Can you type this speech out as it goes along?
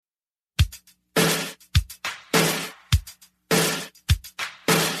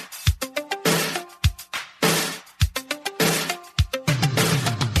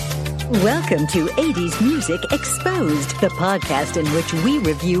Welcome to 80s Music Exposed, the podcast in which we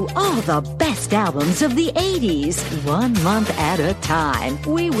review all the best albums of the 80s, 1 month at a time.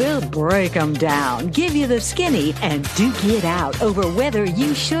 We will break them down, give you the skinny, and duke it out over whether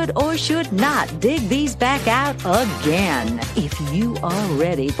you should or should not dig these back out again. If you are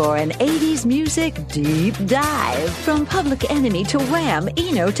ready for an 80s music deep dive, from Public Enemy to Wham,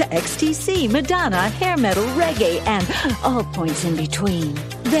 Eno to XTC, Madonna, hair metal, reggae, and all points in between,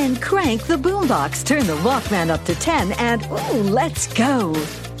 then crank the boombox, turn the Walkman up to 10, and ooh, let's go.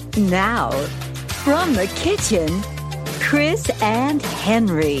 Now, from the kitchen, Chris and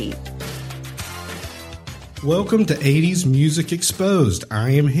Henry. Welcome to 80s Music Exposed.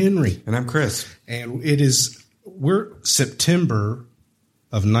 I am Henry. And I'm Chris. And we're September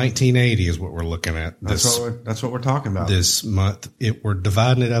of 1980 is what we're looking at. That's what we're talking about. This month. We're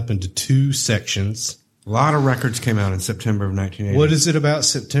dividing it up into two sections. A lot of records came out in September of 1980. What is it about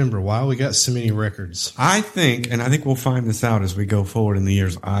September? Why we got so many records? I think we'll find this out as we go forward in the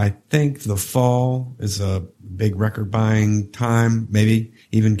years. I think the fall is a big record buying time, maybe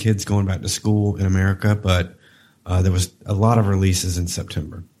even kids going back to school in America, but there was a lot of releases in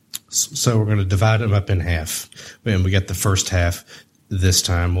September. So we're going to divide them up in half. And we got the first half this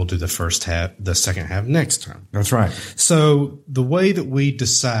time. We'll do the first half, the second half next time. That's right. So the way that we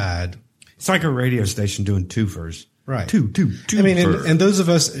decide... It's like a radio station doing twofers. Right. Two. I mean, and those of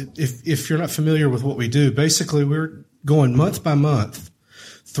us, if you're not familiar with what we do, basically we're going month by month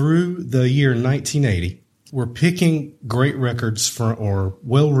through the year 1980. We're picking great records or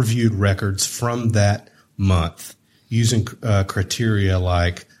well-reviewed records from that month using criteria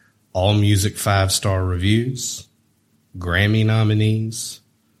like All Music 5-star reviews, Grammy nominees,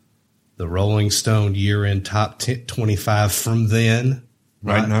 the Rolling Stone year-end top 25 from then.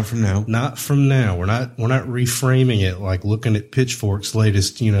 Right, not from now. Not from now. We're not reframing it like looking at Pitchfork's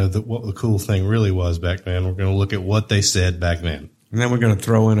latest, what the cool thing really was back then. We're going to look at what they said back then. And then we're going to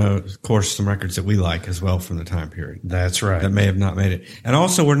throw in, of course, some records that we like as well from the time period. That's right. That may have not made it. And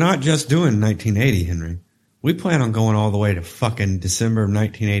also, we're not just doing 1980, Henry. We plan on going all the way to fucking December of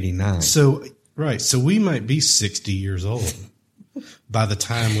 1989. So we might be 60 years old. By the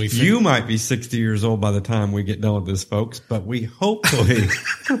time we finish. You might be 60 years old by the time we get done with this, folks, but we hopefully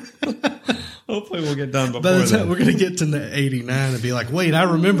we'll get done before by the time then. We're going to get to 89 and be like, wait, I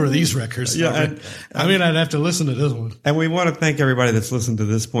remember these records. Yeah, I'd have to listen to this one. And we want to thank everybody that's listened to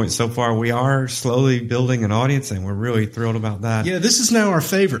this point so far. We are slowly building an audience, and we're really thrilled about that. Yeah, this is now our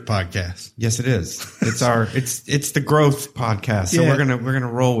favorite podcast. Yes, it is. It's the growth podcast. So we're gonna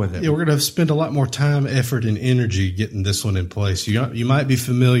roll with it. Yeah, we're gonna spend a lot more time, effort, and energy getting this one in place. You might be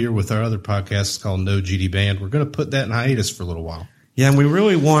familiar with our other podcast called No GD Band. We're going to put that in hiatus for a little while. Yeah, and we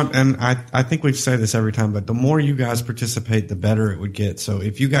really want, and I think we say this every time, but the more you guys participate, the better it would get. So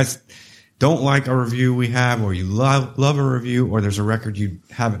if you guys don't like a review we have, or you love a review, or there's a record you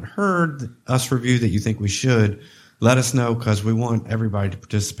haven't heard us review that you think we should, let us know, because we want everybody to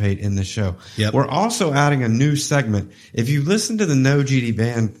participate in the show. Yep. We're also adding a new segment. If you listen to the No GD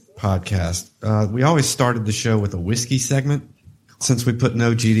Band podcast, we always started the show with a whiskey segment. Since we put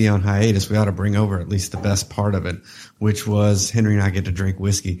No GD on hiatus, we ought to bring over at least the best part of it, which was Henry and I get to drink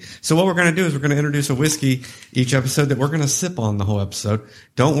whiskey. So what we're going to do is we're going to introduce a whiskey each episode that we're going to sip on the whole episode.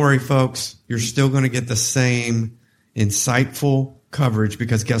 Don't worry, folks. You're still going to get the same insightful coverage,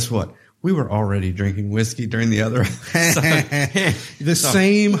 because guess what? We were already drinking whiskey during the other episode.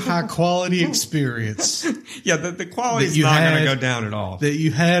 Same high quality experience. Yeah, the quality's not going to go down at all. That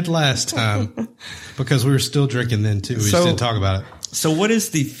you had last time, because we were still drinking then too. We just didn't talk about it. So what is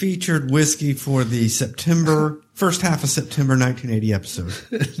the featured whiskey for the first half of September 1980 episode?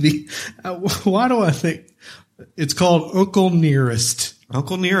 Why do I think it's called Uncle Nearest?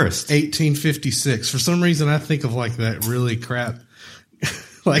 Uncle Nearest. 1856. For some reason, I think of like that really crap.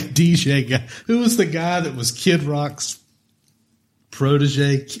 Like DJ guy. Who was the guy that was Kid Rock's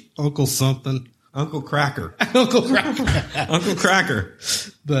protege? Uncle something. Uncle Cracker. Uncle Cracker. Uncle Cracker.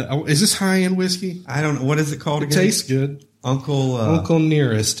 But is this high-end whiskey? I don't know. What is it called again? It tastes good. Uncle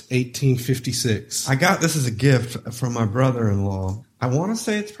Nearest, 1856. I got this as a gift from my brother-in-law. I want to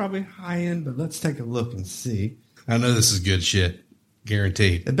say it's probably high-end, but let's take a look and see. I know this is good shit.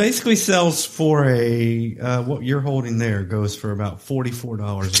 Guaranteed. It basically sells for what you're holding there goes for about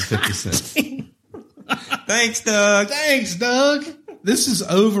 $44.50. Thanks, Doug. Thanks, Doug. This is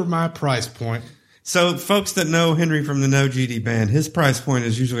over my price point. So folks that know Henry from the No GD Band, his price point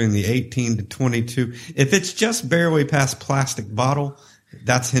is usually in the 18 to 22. If it's just barely past plastic bottle,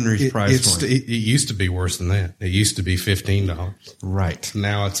 That's Henry's price point. It used to be worse than that. It used to be $15. Right.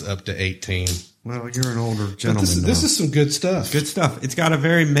 Now it's up to $18. Well, you're an older gentleman. This is some good stuff. Good stuff. It's got a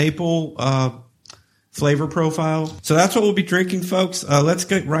very maple flavor profile. So that's what we'll be drinking, folks. Let's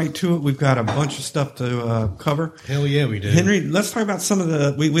get right to it. We've got a bunch of stuff to cover. Hell yeah, we do. Henry, let's talk about some of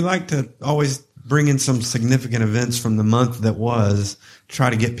the... We like to always bring in some significant events from the month that was, try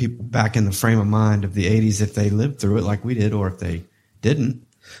to get people back in the frame of mind of the 80s if they lived through it like we did, or if they didn't.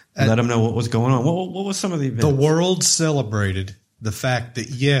 Let them know what was going on. What was some of the events? The world celebrated the fact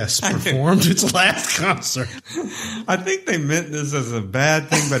that Yes performed its last concert. I think they meant this as a bad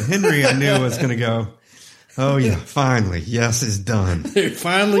thing, but Henry, I knew, was going to go, oh yeah, finally, Yes is done. They're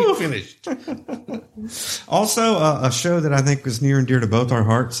finally finished. Also, a show that I think was near and dear to both our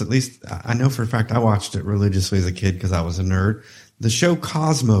hearts, at least I know for a fact I watched it religiously as a kid because I was a nerd. The show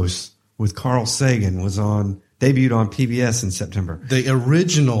Cosmos with Carl Sagan debuted on PBS in September. The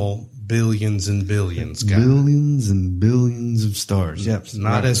original Billions and Billions guy. Billions and billions of stars. Yep.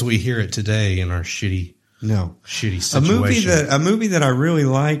 Not as we hear it today in our shitty situation. A movie that I really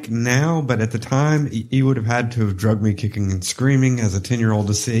like now, but at the time you would have had to have drugged me kicking and screaming as a 10-year-old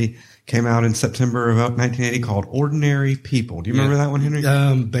to see. Came out in September of 1980 called Ordinary People. Do you remember that one, Henry?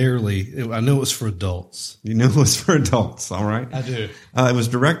 Barely. I know it was for adults. You know it was for adults, all right? I do. It was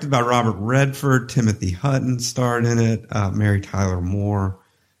directed by Robert Redford. Timothy Hutton starred in it. Mary Tyler Moore.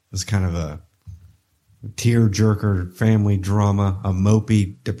 It was kind of a tear-jerker family drama, a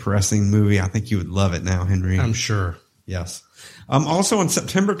mopey, depressing movie. I think you would love it now, Henry. I'm sure. Yes. Also on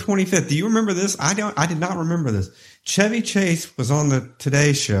September 25th, do you remember this? I did not remember this. Chevy Chase was on the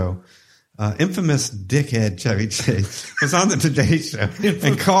Today Show. Infamous dickhead Chevy Chase was on the Today Show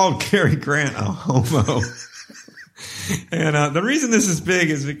and called Cary Grant a homo. And the reason this is big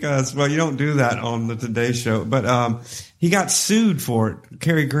is because, well, you don't do that on the Today Show, but he got sued for it.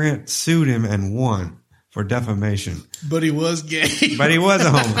 Cary Grant sued him and won for defamation. But he was gay. But he was a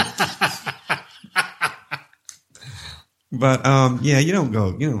homo. But yeah, you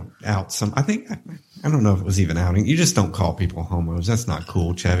don't out some. I don't know if it was even outing. You just don't call people homos. That's not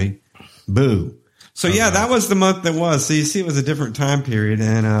cool, Chevy. Boo. So yeah, that was the month that was. So you see, it was a different time period,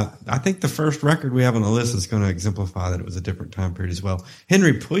 and I think the first record we have on the list is going to exemplify that it was a different time period as well.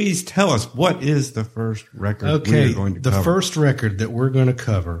 Henry, please tell us, what is the first record we're going to cover? The first record that we're going to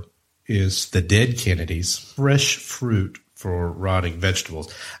cover is the Dead Kennedys, Fresh Fruit for Rotting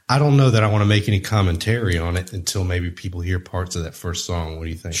Vegetables. I don't know that I want to make any commentary on it until maybe people hear parts of that first song. What do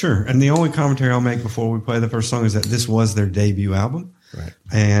you think? Sure. And the only commentary I'll make before we play the first song is that this was their debut album. Right.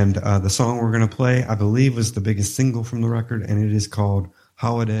 And the song we're going to play, I believe, was the biggest single from the record, and it is called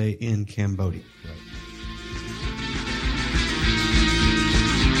Holiday in Cambodia. Right.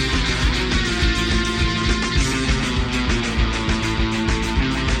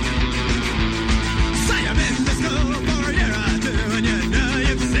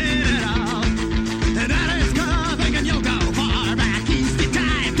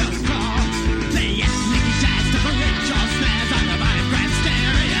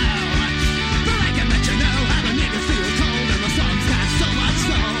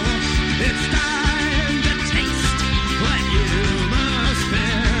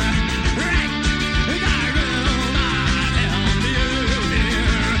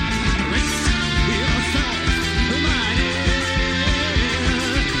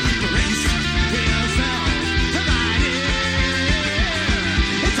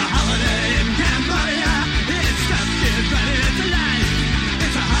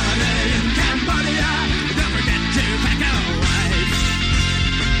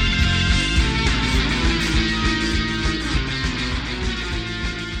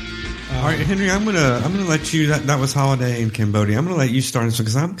 Henry, I'm gonna let you. That was Holiday in Cambodia. I'm gonna let you start this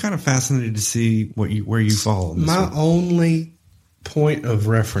because I'm kind of fascinated to see where you fall. My only point of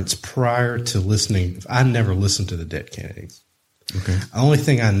reference prior to listening, I never listened to the Dead Kennedys. Okay. The only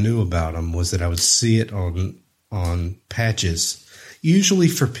thing I knew about them was that I would see it on patches, usually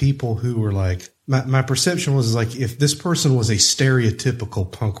for people who were like. My perception was like if this person was a stereotypical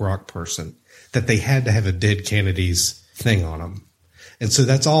punk rock person, that they had to have a Dead Kennedys thing on them. And so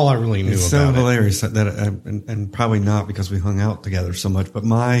that's all I really knew about it. It's so hilarious that, and probably not because we hung out together so much, but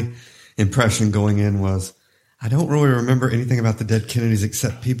my impression going in was, I don't really remember anything about the Dead Kennedys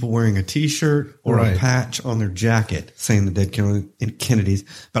except people wearing a T-shirt or a patch on their jacket saying the Dead Kennedys,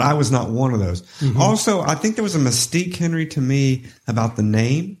 but I was not one of those. Mm-hmm. Also, I think there was a mystique, Henry, to me about the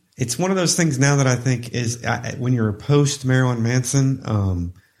name. It's one of those things now that I think is when you're a post-Marilyn Manson,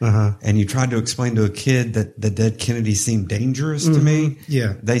 and you tried to explain to a kid that the Dead Kennedys seemed dangerous to me.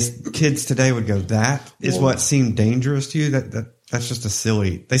 Yeah. Kids today would go, that is what seemed dangerous to you. That that's just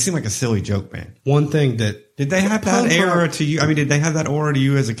they seem like a silly joke band. One thing that did they have that aura to you? I mean, did they have that aura to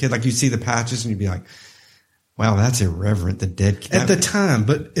you as a kid? Like you see the patches and you'd be like, wow, that's irreverent. The Dead at the time,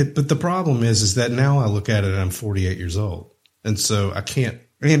 but the problem is that now I look at it and I'm 48 years old, and so I can't.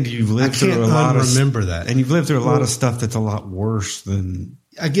 And you've lived through a lot of remember that, and you've lived through a lot of stuff that's a lot worse than.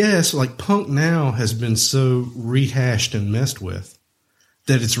 I guess like punk now has been so rehashed and messed with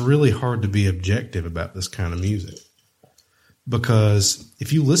that it's really hard to be objective about this kind of music. Because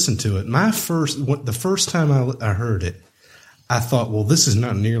if you listen to it, the first time I heard it, I thought, well, this is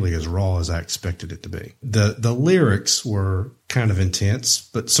not nearly as raw as I expected it to be. The lyrics were kind of intense,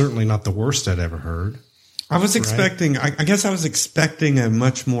 but certainly not the worst I'd ever heard. I was expecting, I guess I was expecting a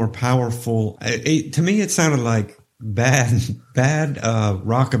much more powerful, to me it sounded like bad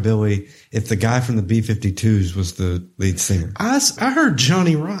rockabilly if the guy from the B-52s was the lead singer. I heard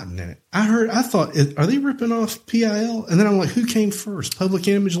Johnny Rotten in it. I thought, are they ripping off PIL? And then I'm like, who came first? Public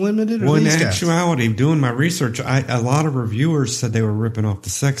Image Limited? Or well, in these actuality, guys? Doing my research, a lot of reviewers said they were ripping off the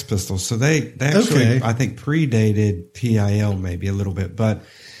Sex Pistols. So they actually, I think, predated PIL maybe a little bit. But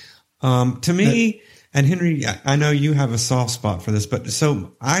to me, and Henry, I know you have a soft spot for this, but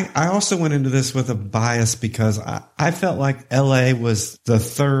so I also went into this with a bias because I felt like LA was the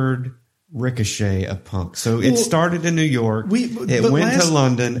third ricochet of punk. So it started in New York, it went to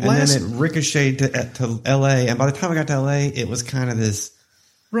London, and then it ricocheted to LA. And by the time I got to LA, it was kind of this.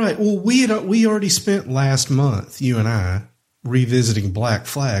 Right. Well, we already spent last month, you and I, revisiting Black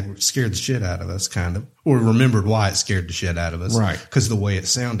Flag, which scared the shit out of us, kind of, or remembered why it scared the shit out of us, right? Because the way it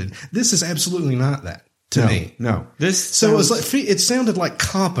sounded. This is absolutely not that to me. No, it was like it sounded like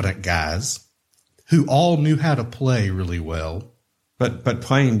competent guys who all knew how to play really well, but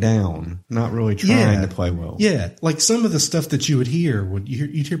playing down, not really trying to play well. Yeah, like some of the stuff that you would hear,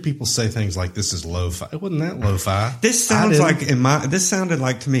 you'd hear people say things like, "This is lo-fi." It wasn't that lo-fi. This sounded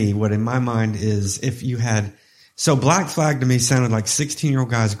like to me what in my mind is if you had. So Black Flag to me sounded like 16-year-old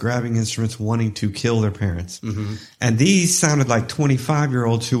guys grabbing instruments wanting to kill their parents. Mm-hmm. And these sounded like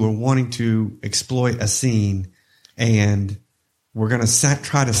 25-year-olds who were wanting to exploit a scene and were going to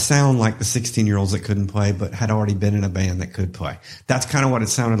try to sound like the 16-year-olds that couldn't play but had already been in a band that could play. That's kind of what it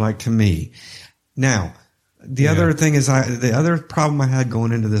sounded like to me. Now, the other thing is the other problem I had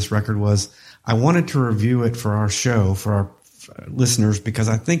going into this record was I wanted to review it for our show, for our listeners, because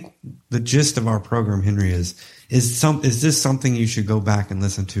I think the gist of our program, Henry, is this something you should go back and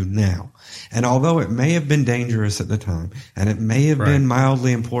listen to now? And although it may have been dangerous at the time, and it may have been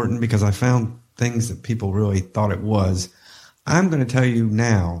mildly important because I found things that people really thought it was, I'm going to tell you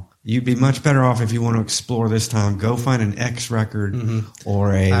now, you'd be much better off if you want to explore this time. Go find an X record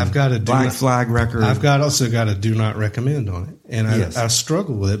or a Black Flag record. I've also got a do not recommend on it. And I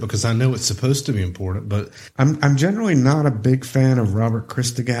struggle with it because I know it's supposed to be important, but I'm generally not a big fan of Robert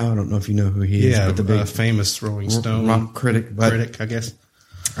Christgau. I don't know if you know who he is, but the big famous Rolling Stone rock critic, I guess.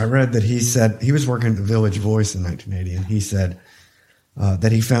 I read that he said he was working at the Village Voice in 1980, and he said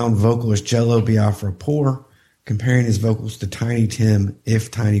that he found vocalist Jello Biafra poor, comparing his vocals to Tiny Tim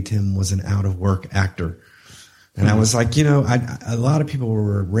if Tiny Tim was an out-of-work actor. And I was like, a lot of people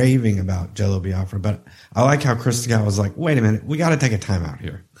were raving about Jello Biafra, but I like how Christgau was like, wait a minute, we got to take a time out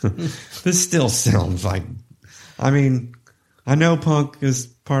here. This still sounds like, I mean, I know punk is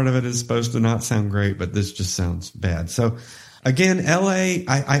part of it is supposed to not sound great, but this just sounds bad. So again, LA,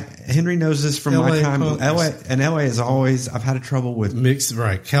 Henry knows this from my time. LA is always, I've had trouble with mixed,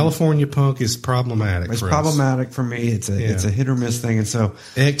 right. California punk is problematic. It's problematic for me. It's a hit or miss thing. And so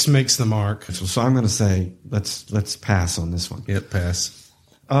X makes the mark. So I'm going to say, let's pass on this one. Yep, pass.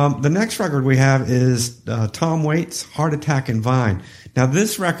 The next record we have is Tom Waits' Heart Attack and Vine. Now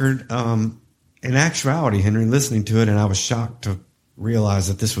this record, in actuality, Henry, listening to it, and I was shocked to realize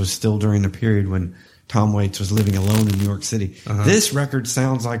that this was still during the period when Tom Waits was living alone in New York City. This record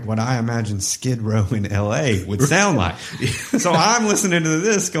sounds like what I imagine Skid Row in L.A. would sound like. So I'm listening to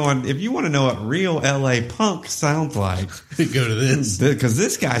this going, if you want to know what real L.A. punk sounds like, go to this. Because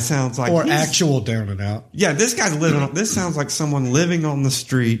this guy sounds like... Or actual Down and Out. Yeah, this guy's living... This sounds like someone living on the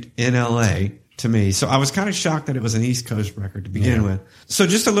street in L.A., to me. So I was kind of shocked that it was an East Coast record to begin with. So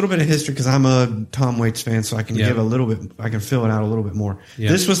just a little bit of history, because I'm a Tom Waits fan, so I can give a little bit... I can fill it out a little bit more. Yeah.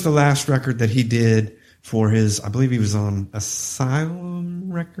 This was the last record that he did for his, I believe he was on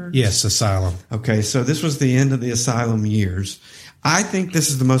Asylum Records? Yes, Asylum. Okay, so this was the end of the Asylum years. I think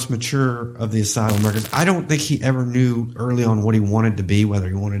this is the most mature of the Asylum records. I don't think he ever knew early on what he wanted to be, whether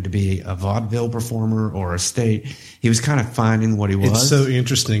he wanted to be a vaudeville performer or a state. He was kind of finding what he was. It's so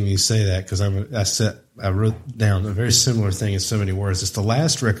interesting you say that, because I wrote down a very similar thing in so many words. It's the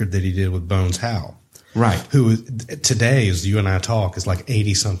last record that he did with Bones Howe. Right. Who today, as you and I talk, is like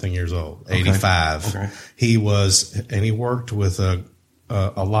 80-something years old, 85. Okay. He worked with a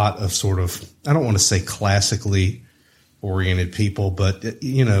lot of sort of, I don't want to say classically oriented people, but,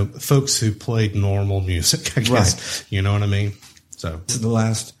 folks who played normal music, I guess. Right. You know what I mean? So this is the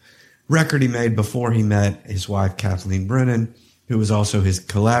last record he made before he met his wife, Kathleen Brennan, who was also his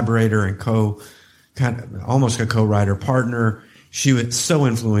collaborator and almost a co-writer partner. She was so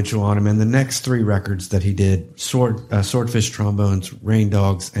influential on him. And the next 3 records that he did, Swordfish Trombones, Rain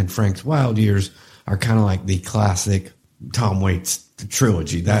Dogs, and Frank's Wild Years, are kind of like the classic Tom Waits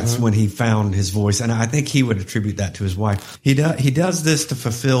trilogy. That's when he found his voice. And I think he would attribute that to his wife. He does this to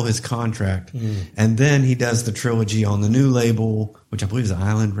fulfill his contract. And then he does the trilogy on the new label, which I believe is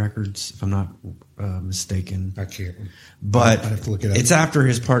Island Records, if I'm not mistaken. I can't. But I have to look it up. It's after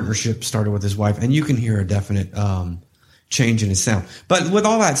his partnership started with his wife. And you can hear a definite change in his sound. But with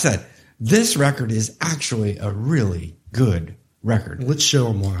all that said, this record is actually a really good record. Let's show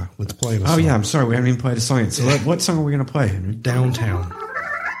them why. Let's play the song. Oh, yeah, I'm sorry. We haven't even played a song yet. So what song are we going to play, Henry? Downtown.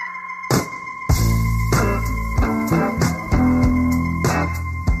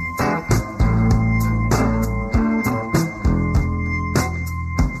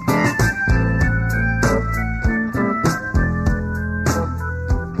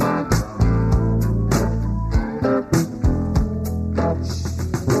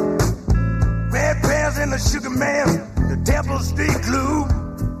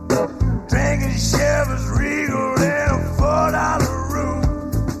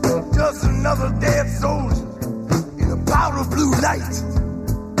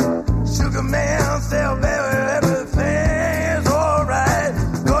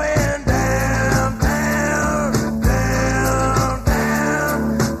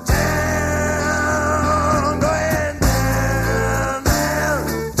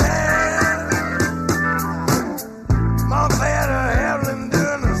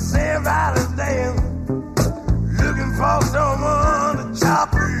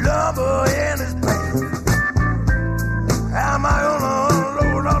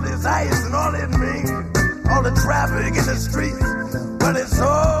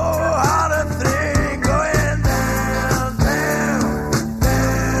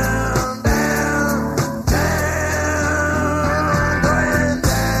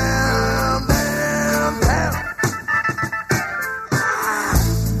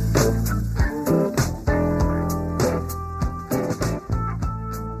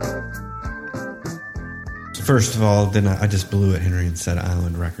 First of all, then I just blew it, Henry, and said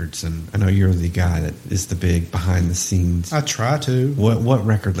Island Records, and I know you're the guy that is the big behind the scenes. I try to. What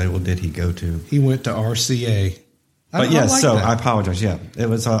record label did he go to? He went to RCA. I apologize. Yeah, it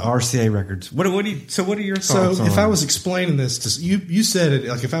was RCA Records. What are your thoughts? So if I was explaining this to you said it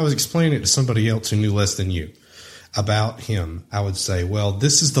like if I was explaining it to somebody else who knew less than you about him, I would say, well,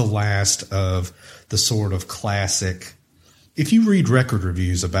 this is the last of the sort of classic. If you read record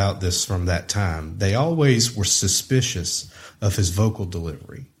reviews about this from that time, they always were suspicious of his vocal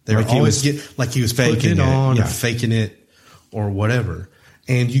delivery. They were always he was faking it on or faking it or whatever.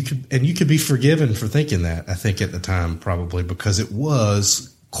 And you could be forgiven for thinking that, I think, at the time, probably because it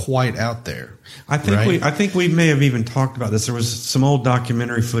was quite out there. I think we may have even talked about this. There was some old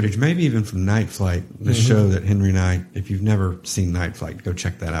documentary footage, maybe even from Night Flight, the show that Henry and I, if you've never seen Night Flight, go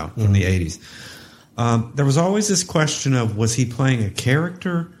check that out, from the 80s. There was always this question of, was he playing a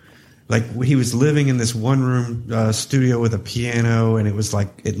character? Like, he was living in this one-room studio with a piano, and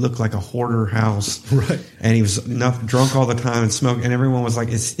it looked like a hoarder house. Right. And he was drunk all the time and smoked, and everyone was like,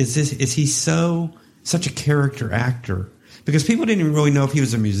 is he such a character actor? Because people didn't even really know if he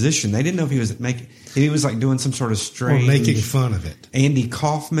was a musician. They didn't know if he was like doing some sort of strange, or making fun of it, Andy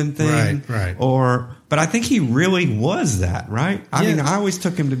Kaufman thing, right? But I think he really was that, right? I mean, I always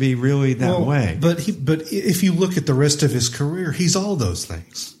took him to be really that way. But if you look at the rest of his career, he's all those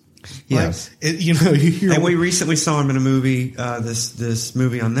things. Yes, and we recently saw him in a movie, this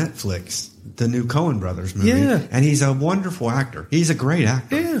movie on Netflix, the new Coen Brothers movie. Yeah. And he's a wonderful actor. He's a great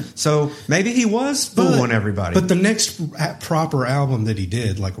actor. Yeah. So maybe he was fooling everybody. But the next proper album that he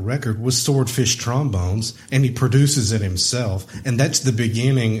did, like a record, was Swordfish Trombones, and he produces it himself. And that's the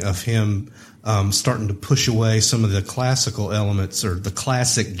beginning of him starting to push away some of the classical elements or the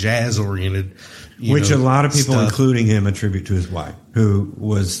classic jazz-oriented, which a lot of people, including him, attribute to his wife, who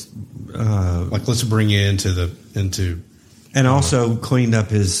was let's bring you into. And also cleaned up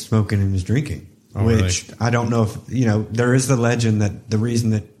his smoking and his drinking, which really? I don't know if, there is the legend that the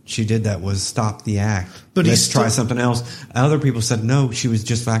reason that she did that was stop the act. But let's try something else. Other people said, no, she was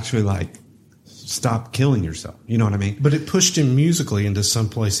just actually like, stop killing yourself. You know what I mean? But it pushed him musically into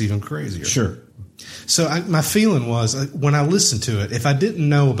someplace even crazier. Sure. So my feeling was when I listened to it, if I didn't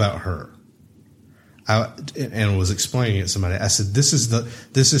know about her, and was explaining it to somebody, I said, "This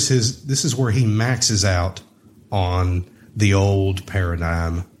is where he maxes out on the old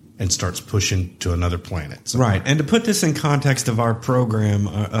paradigm and starts pushing to another planet." So, right. And to put this in context of our program,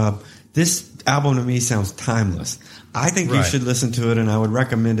 this album to me sounds timeless. I think you should listen to it, and I would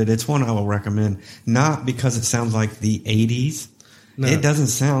recommend it. It's one I will recommend, not because it sounds like the 80s. No. It doesn't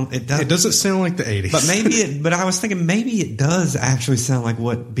sound like the 80s. But I was thinking maybe it does actually sound like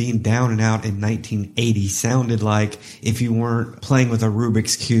what being down and out in 1980 sounded like if you weren't playing with a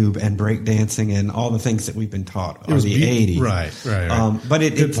Rubik's Cube and breakdancing and all the things that we've been taught are the 80s. Right. But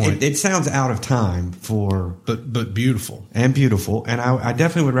it sounds out of time but beautiful. And beautiful. And I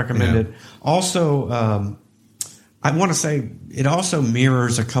definitely would recommend it. Also, I want to say it also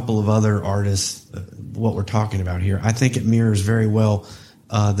mirrors a couple of other artists, what we're talking about here. I think it mirrors very well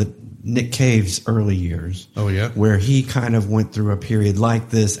the Nick Cave's early years. Oh, yeah? Where he kind of went through a period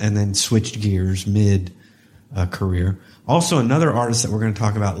like this and then switched gears mid-career. Also, another artist that we're going to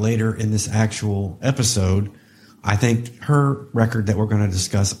talk about later in this actual episode, I think her record that we're going to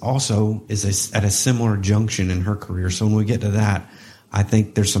discuss also is at a similar junction in her career. So when we get to that, I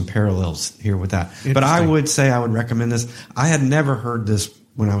think there's some parallels here with that. But I would say I would recommend this. I had never heard this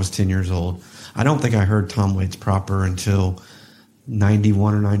when I was 10 years old. I don't think I heard Tom Waits proper until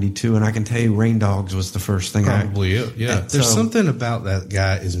 91 or 92. And I can tell you Rain Dogs was the first thing. Probably it, yeah. There's something about that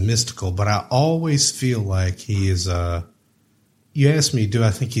guy is mystical, but I always feel like he is, you ask me, do I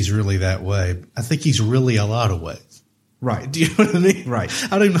think he's really that way? I think he's really a lot of ways. Right. Do you know what I mean? Right.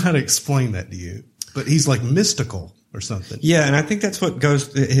 I don't know how to explain that to you, but he's like mystical or something. Yeah, and I think that's what goes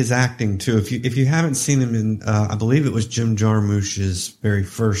to his acting too. If you haven't seen him in, I believe it was Jim Jarmusch's very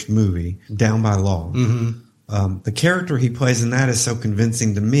first movie, Down by Law. Mm-hmm. The character he plays in that is so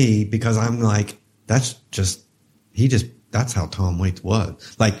convincing to me because I'm like, that's how Tom Waits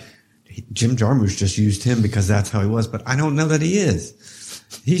was. Like Jim Jarmusch just used him because that's how he was, but I don't know that he is.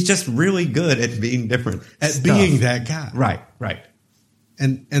 He's just really good at being different, at being that guy. Right.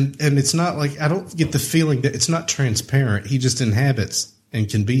 And it's not like, I don't get the feeling that it's not transparent. He just inhabits and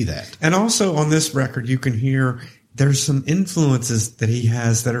can be that. And also on this record, you can hear there's some influences that he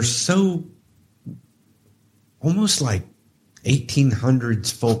has that are so almost like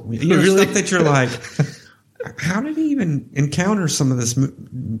 1800s folk. Really? Stuff that you're like, how did he even encounter some of this?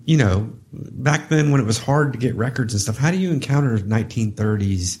 You know, back then when it was hard to get records and stuff, how do you encounter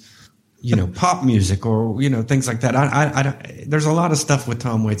 1930s? Pop music or, things like that. I there's a lot of stuff with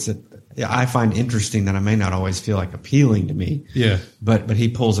Tom Waits that I find interesting that I may not always feel like appealing to me. Yeah. But he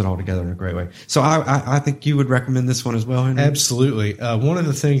pulls it all together in a great way. So I think you would recommend this one as well, Henry? Absolutely. One of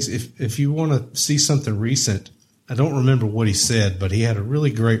the things, if you want to see something recent, I don't remember what he said, but he had a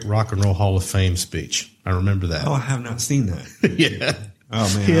really great Rock and Roll Hall of Fame speech. I remember that. Oh, I have not seen that. Yeah.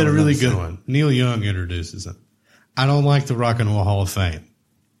 Oh, man. He had a really good one. Neil Young introduces him. I don't like the Rock and Roll Hall of Fame.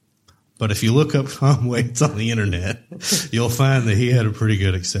 But if you look up Tom Waits on the internet, you'll find that he had a pretty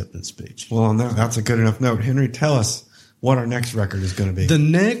good acceptance speech. Well, no, that's a good enough note. Henry, tell us what our next record is going to be. The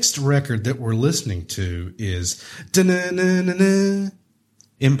next record that we're listening to is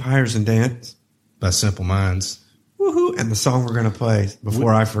Empires and Dance by Simple Minds. Woohoo! And the song we're going to play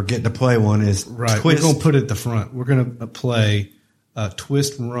before I forget to play one is Twist. We're going to put it at the front. We're going to play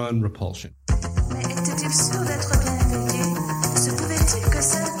Twist, Run, Repulsion.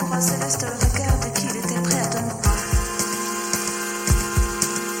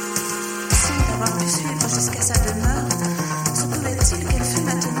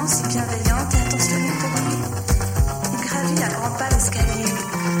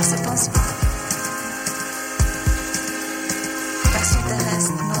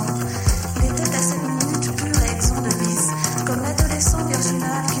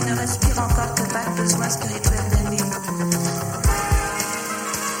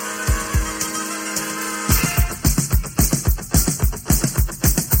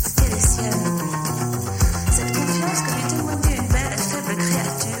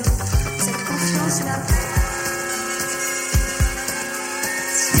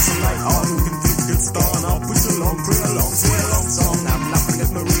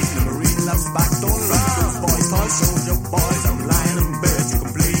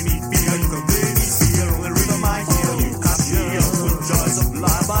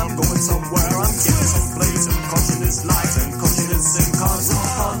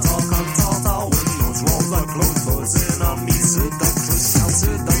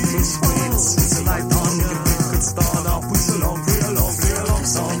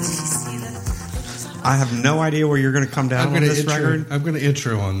 I have no idea where you're going to come down on this record. I'm going to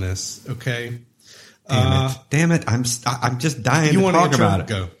intro on this, okay? Damn it. I'm just dying to talk about it.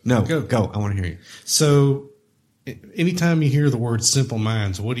 Go. No, go. I want to hear you. So anytime you hear the word Simple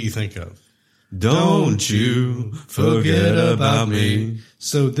Minds, what do you think of? Don't you forget about me.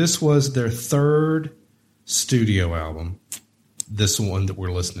 So this was their third studio album. This one that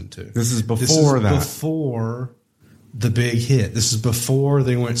we're listening to. This is before before the big hit. This is before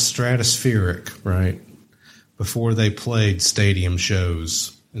they went stratospheric, right? Before they played stadium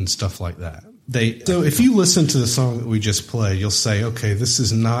shows and stuff like that. So if you listen to the song that we just played, you'll say, okay, this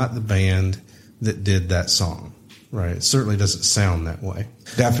is not the band that did that song, right? It certainly doesn't sound that way.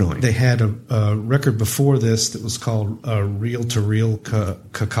 Definitely. They had a record before this that was called Reel to Reel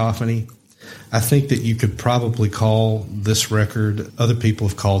Cacophony. I think that you could probably call this record, other people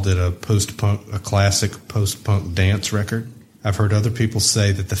have called it a classic post-punk dance record. I've heard other people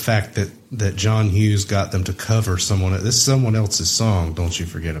say that the fact that John Hughes got them to cover this is someone else's song, Don't You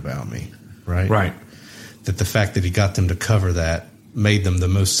Forget About Me, right? Right. That the fact that he got them to cover that made them the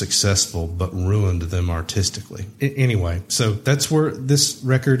most successful, but ruined them artistically. Anyway, so that's where this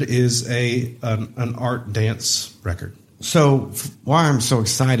record is an art dance record. So why I'm so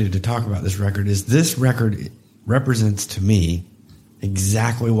excited to talk about this record is this record represents to me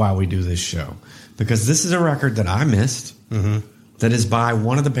exactly why we do this show. Because this is a record that I missed, that is by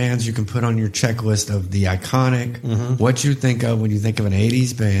one of the bands you can put on your checklist of the iconic, what you think of when you think of an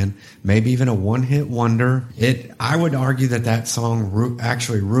 80s band, maybe even a one-hit wonder. I would argue that song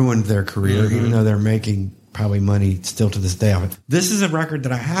actually ruined their career, even though they're making probably money still to this day off it. This is a record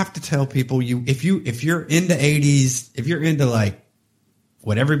that I have to tell people, if you're into 80s, if you're into like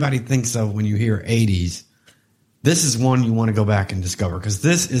what everybody thinks of when you hear 80s, this is one you want to go back and discover, because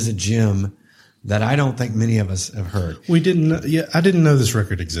this is a gem that I don't think many of us have heard. I didn't know this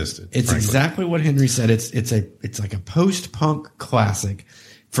record existed. It's frankly exactly what Henry said. It's like a post-punk classic.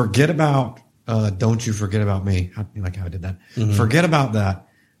 Forget about Don't You Forget About Me. I like how I did that. Forget about that.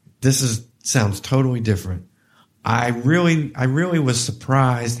 This sounds totally different. I really was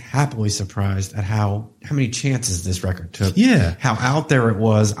happily surprised at how many chances this record took. Yeah. How out there it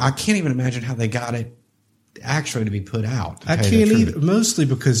was. I can't even imagine how they got it actually to be put out. I can't even, mostly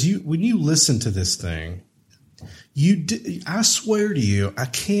because when you listen to this thing, I swear to you, I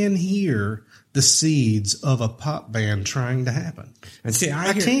can hear the seeds of a pop band trying to happen. And see,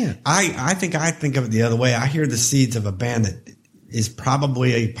 I think of it the other way. I hear the seeds of a band that is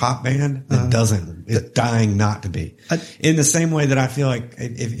probably a pop band that is dying not to be. In the same way that I feel like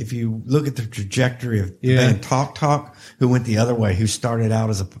if you look at the trajectory of the band Talk, who went the other way, who started out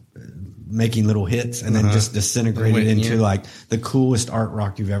as making little hits and then just disintegrated into like the coolest art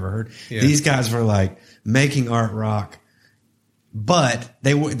rock you've ever heard. Yeah. These guys were like making art rock, but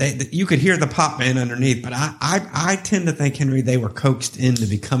you could hear the pop band underneath. But I tend to think, Henry, they were coaxed into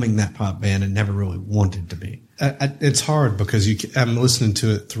becoming that pop band and never really wanted to be. It's hard because I'm listening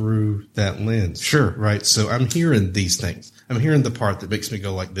to it through that lens. Sure. Right. So I'm hearing these things. I'm hearing the part that makes me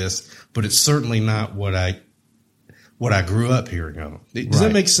go like this, but it's certainly not what I grew up hearing of them. Does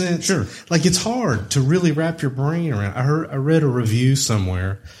that make sense? Sure. Like, it's hard to really wrap your brain around. I read a review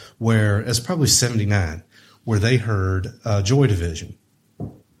somewhere where it's probably 79, where they heard Joy Division,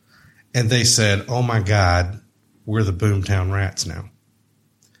 and they said, "Oh my God, we're the Boomtown Rats now,"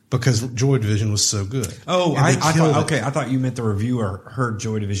 because Joy Division was so good. Oh, I thought you meant the reviewer heard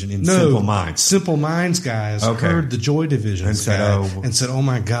Joy Division in Simple Minds. Simple Minds guys heard the Joy Division and said, "Oh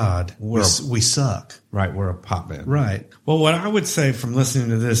my God, we suck." Right, we're a pop band. Right. Well, what I would say from listening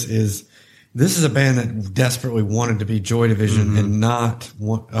to this is a band that desperately wanted to be Joy Division and not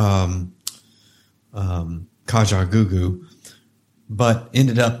Kajagoogoo, but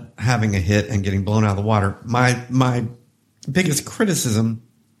ended up having a hit and getting blown out of the water. My biggest criticism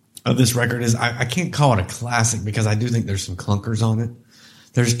of this record is I can't call it a classic because I do think there's some clunkers on it.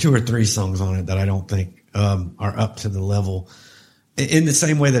 There's 2 or 3 songs on it that I don't think are up to the level. In the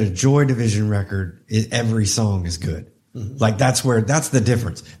same way that a Joy Division record, every song is good. Like that's the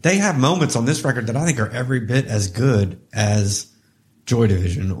difference. They have moments on this record that I think are every bit as good as Joy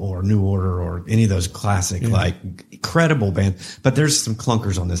Division or New Order or any of those classic, like incredible bands. But there's some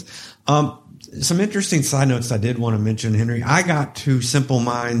clunkers on this. Some interesting side notes I did want to mention, Henry. I got to Simple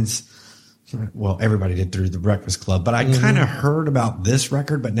Minds. Well, everybody did through the Breakfast Club, but I kind of heard about this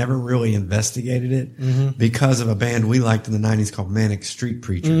record, but never really investigated it because of a band we liked in the 90s called Manic Street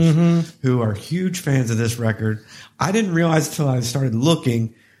Preachers, who are huge fans of this record. I didn't realize until I started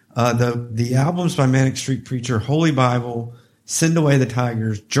looking, the albums by Manic Street Preacher, Holy Bible, Send Away the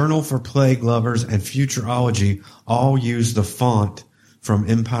Tigers, Journal for Plague Lovers, and Futurology all use the font from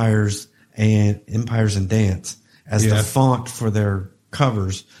Empires and Dance as the font for their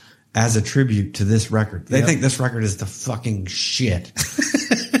covers. as a tribute to this record. They think this record is the fucking shit.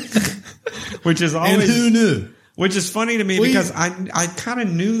 Which is always... And who knew? Which is funny to me because I kind of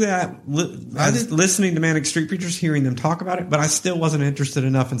knew that listening to Manic Street Preachers, hearing them talk about it, but I still wasn't interested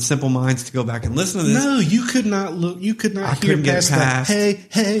enough in Simple Minds to go back and listen to this. No, you could not look. You could not hear past that.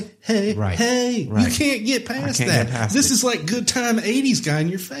 Hey, Right. hey. Right. You can't get past I can't that. get past This it. is like good time 80s guy in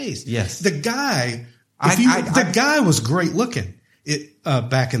your face. Yes. The guy, the guy was great looking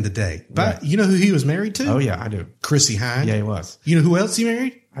back in the day. But Right. you know who he was married to? Oh, yeah, I do. Chrissy Hynde. Yeah, he was. You know who else he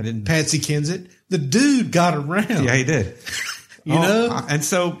married? I didn't. Patsy Kensit. The dude got around. Yeah, he did. You know? And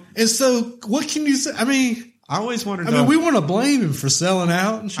so what can you say? I mean, I always wondered. we want to blame him for selling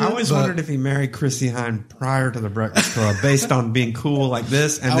out and shit. I always wondered if he married Chrissy Hynde prior to the Breakfast Club, based on being cool like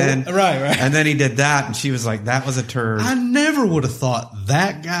this, and then right, and then he did that, and she was like, "That was a turd." I never would have thought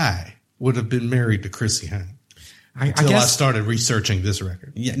that guy would have been married to Chrissy Hynde until I started researching this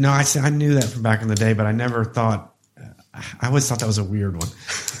record. Yeah, no, I knew that from back in the day, but I never thought. I always thought that was a weird one,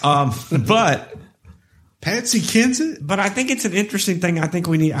 but. Patsy Kensit? But I think it's an interesting thing.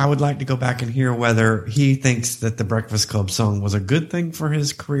 I would like to go back and hear whether he thinks that the Breakfast Club song was a good thing for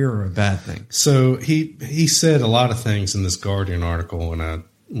his career or a bad thing. So he said a lot of things in this Guardian article when I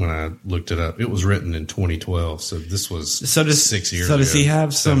looked it up. It was written in 2012, so this was 6 years ago. So does he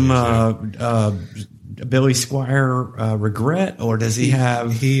have some Billy Squier regret, or does he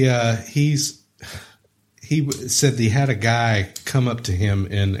have? He said he had a guy come up to him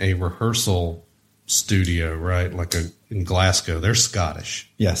in a rehearsal studio, right? Like in Glasgow. They're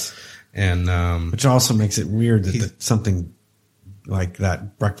Scottish. Yes. And which also makes it weird that something like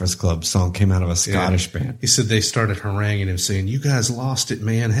that Breakfast Club song came out of a Scottish band. He said they started haranguing him saying, "You guys lost it,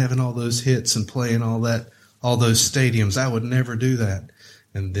 man, having all those hits and playing all those stadiums. I would never do that."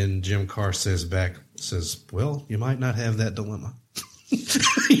 And then Jim Carr says, "Well, you might not have that dilemma."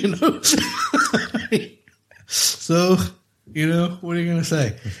 You know? So, you know, what are you going to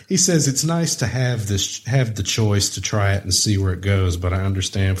say? He says it's nice to have the choice to try it and see where it goes, but I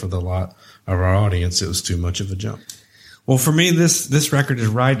understand for the lot of our audience, it was too much of a jump. Well, for me, this record is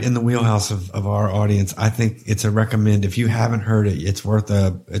right in the wheelhouse of our audience. I think it's a recommend. If you haven't heard it,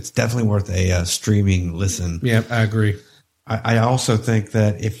 it's definitely worth a streaming listen. Yeah, I agree. I also think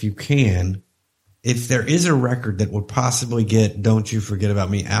that if there is a record that would possibly get "Don't You Forget About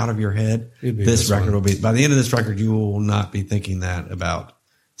Me" out of your head, this record will be. By the end of this record, you will not be thinking that about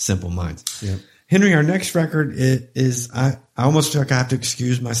Simple Minds. Yep. Henry, our next record is I almost feel like I have to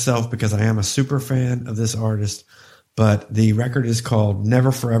excuse myself because I am a super fan of this artist, but the record is called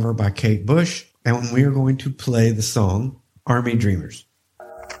 "Never Forever" by Kate Bush, and we are going to play the song "Army Dreamers."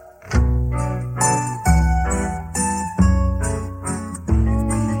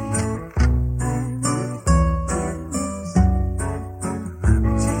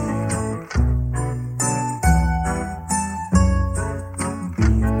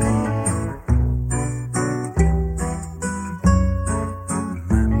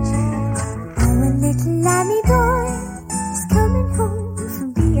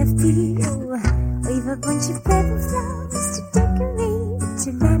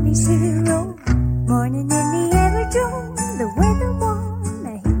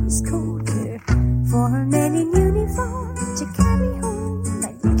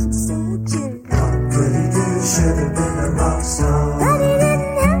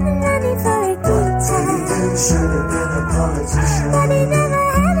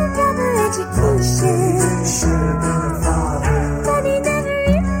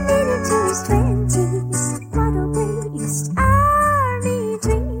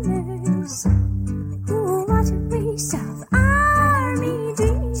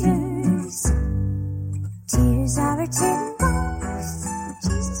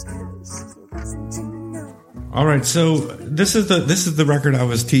 All right, so this is the record I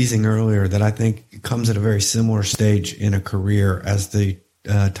was teasing earlier that I think comes at a very similar stage in a career as the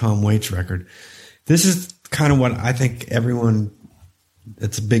Tom Waits record. This is kind of what I think everyone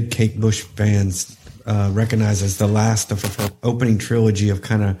that's a big Kate Bush fans recognize as the last of her opening trilogy of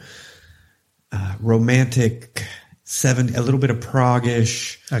kind of romantic a little bit of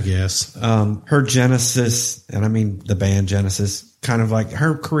prog-ish, I guess. Her Genesis, and I mean the band Genesis, kind of like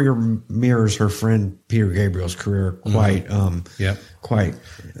her career mirrors her friend Peter Gabriel's career quite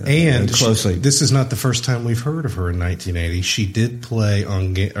closely. This is not the first time we've heard of her in 1980. She did play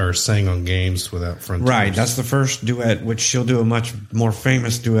or sang on Games Without Frontiers. Right, that's the first duet, which she'll do a much more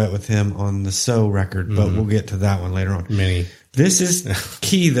famous duet with him on the So record, but we'll get to that one later on. This is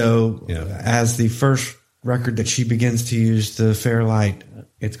key, though, as the first record that she begins to use the Fairlight.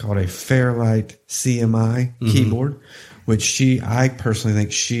 It's called a Fairlight CMI keyboard, which I personally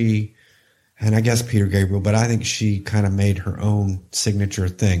think she, and I guess Peter Gabriel, but I think she kind of made her own signature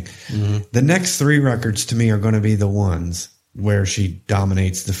thing. Mm-hmm. The next 3 records to me are going to be the ones where she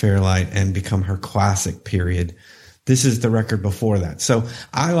dominates the Fairlight and become her classic period. This is the record before that. So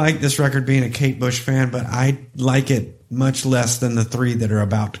I like this record being a Kate Bush fan, but I like it much less than the 3 that are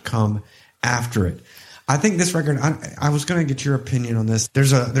about to come after it. I think this record, I was going to get your opinion on this.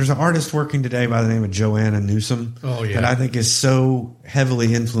 There's an artist working today by the name of Joanna Newsom that I think is so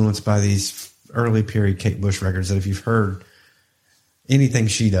heavily influenced by these early period Kate Bush records that if you've heard anything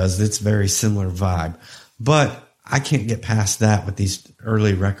she does, it's very similar vibe. But I can't get past that with these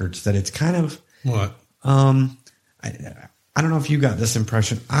early records that it's kind of... What? I don't know if you got this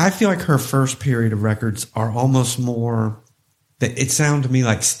impression. I feel like her first period of records are almost more... It sounded to me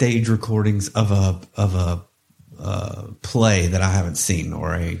like stage recordings of a play that I haven't seen,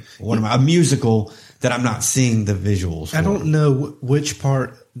 or a musical that I'm not seeing the visuals for. I don't know which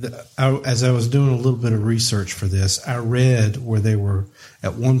part. As I was doing a little bit of research for this, I read where they were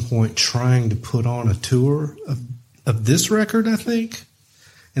at one point trying to put on a tour of this record, I think,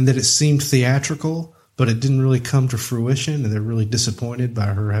 and that it seemed theatrical, but it didn't really come to fruition, and they're really disappointed by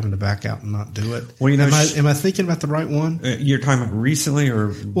her having to back out and not do it. Well, am I thinking about the right one? You're talking about recently,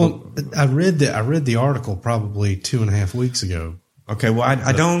 or I read the article probably 2.5 weeks ago. Okay, well,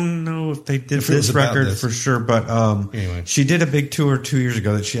 I don't know if they did this record for sure, but anyway. She did a big tour 2 years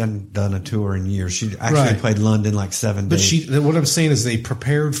ago that she hadn't done a tour in years. She actually played London like 7 days. But what I'm saying is they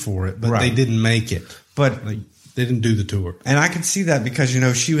prepared for it, but they didn't make it. But they didn't do the tour. And I can see that because,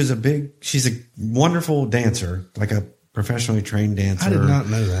 she's a wonderful dancer, like a professionally trained dancer. I did not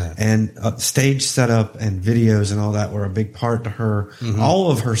know that. And stage setup and videos and all that were a big part to her. Mm-hmm. All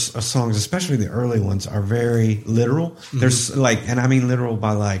of her songs, especially the early ones, are very literal. Mm-hmm. There's and I mean literal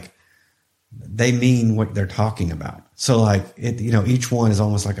by they mean what they're talking about. So each one is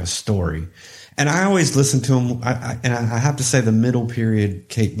almost like a story. And I always listen to them. I have to say the middle period,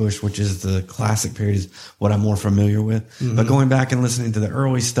 Kate Bush, which is the classic period, is what I'm more familiar with. Mm-hmm. But going back and listening to the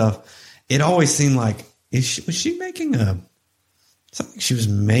early stuff, it always seemed like, was she making something? She was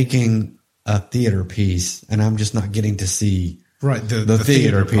making a theater piece, and I'm just not getting to see the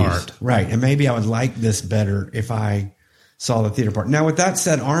theater piece part. Right. And maybe I would like this better if I saw the theater part. Now, with that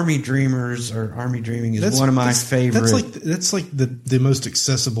said, Army Dreamers or Army Dreaming is one of my favorite. That's like the most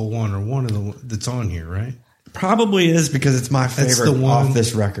accessible one, or one of the that's on here, right? Probably is, because it's my favorite off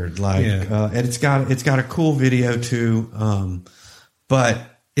this record. And it's got a cool video too. But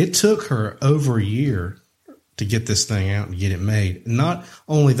it took her over a year to get this thing out and get it made. Not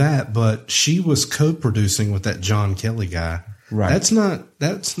only that, but she was co-producing with that John Kelly guy. Right. That's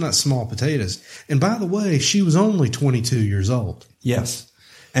not small potatoes. And by the way, she was only 22 years old. Yes.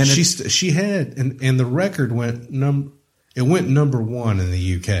 And she had, and the record went number 1 in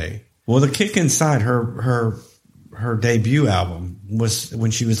the UK. Well, the Kick Inside, her debut album, was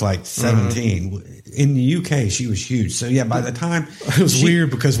when she was 17. Mm-hmm. In the UK, she was huge. So yeah, by the time it was weird,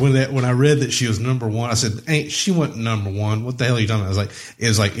 because when I read that she was number 1, I said, "Ain't she went number 1? What the hell are you talking about?" It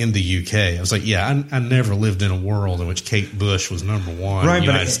was in the UK. I was like, yeah, I never lived in a world in which Kate Bush was number 1 in the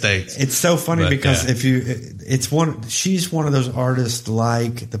United States. It's so funny because she's one of those artists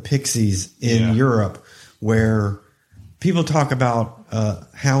like the Pixies in Europe, where people talk about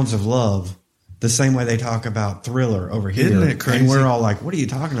Hounds of Love the same way they talk about Thriller over here. Isn't it crazy? And we're all like, what are you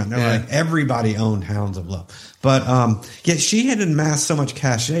talking about? And they're like, everybody owned Hounds of Love. But she had amassed so much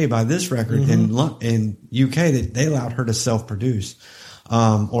cachet by this record in UK that they allowed her to self-produce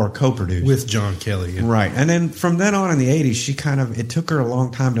or co-produce. With John Kelly. Yeah. Right. And then from then on in the 80s, it took her a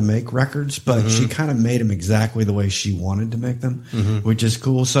long time to make records, but she kind of made them exactly the way she wanted to make them, which is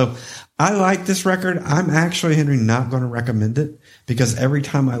cool. So I like this record. I'm actually, Henry, not going to recommend it, because every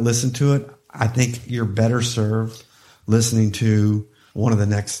time I listen to it, I think you're better served listening to one of the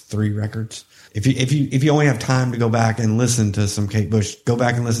next 3 records. If you only have time to go back and listen to some Kate Bush, go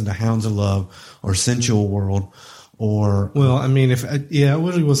back and listen to Hounds of Love or Sensual World or... Well, I mean, I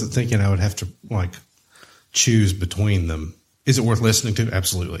really wasn't thinking I would have to choose between them. Is it worth listening to?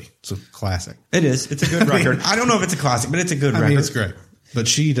 Absolutely. It's a classic. It is. It's a good record. I don't know if it's a classic, but it's a good record. I mean, it's great. But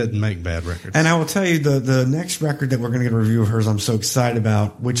she doesn't make bad records. And I will tell you, the next record that we're going to get a review of hers, I'm so excited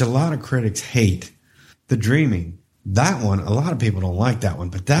about, which a lot of critics hate, The Dreaming. That one, a lot of people don't like that one,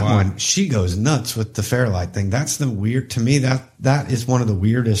 but that one, she goes nuts with the Fairlight thing. That's to me, that is one of the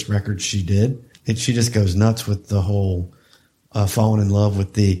weirdest records she did. She just goes nuts with the whole falling in love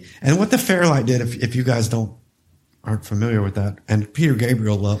with and what the Fairlight did, if you guys aren't familiar with that, and Peter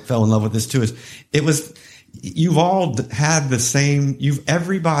Gabriel fell in love with this too, is you've all had the same.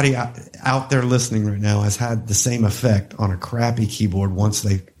 Everybody out there listening right now has had the same effect on a crappy keyboard once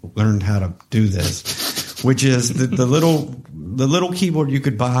they learned how to do this, which is the little keyboard you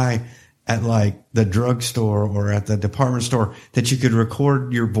could buy at like the drugstore or at the department store that you could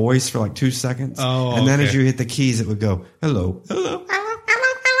record your voice for like 2 seconds. Oh, and then okay. as you hit the keys, it would go, hello, hello, hello,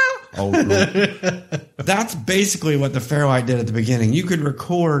 hello, hello. Oh, that's basically what the Fairlight did at the beginning. You could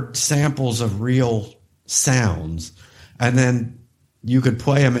record samples of real sounds, and then you could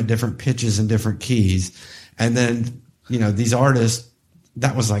play them at different pitches and different keys. And then, these artists,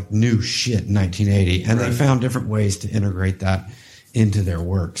 that was like new shit in 1980. And they found different ways to integrate that into their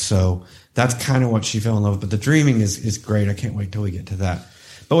work. So that's kind of what she fell in love with. But the Dreaming is great. I can't wait till we get to that.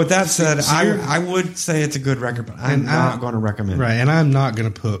 But with that said, I would say it's a good record, but I'm not going to recommend it. Right, and I'm not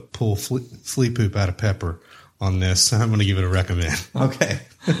going to pull flea poop out of pepper on this. I'm going to give it a recommend. Okay.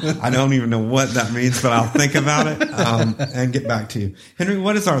 I don't even know what that means, but I'll think about it and get back to you. Henry,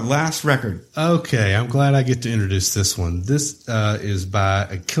 what is our last record? Okay, I'm glad I get to introduce this one. This is by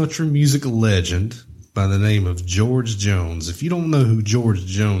a country music legend by the name of George Jones. If you don't know who George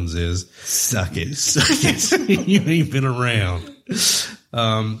Jones is, suck it. You ain't been around.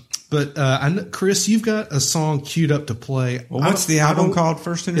 But I know, Chris, you've got a song queued up to play. Well, what's the album called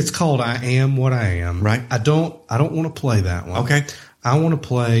first? Henry? It's called "I Am What I Am." Right. I don't want to play that one. Okay. I want to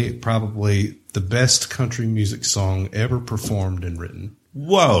play probably the best country music song ever performed and written.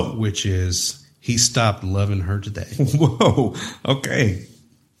 Whoa. Which is "He Stopped Loving Her Today." Whoa. Okay.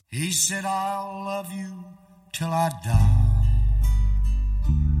 He said, I'll love you till I die.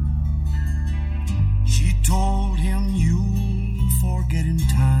 She told him, you'll forget in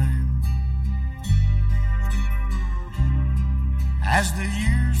time. As the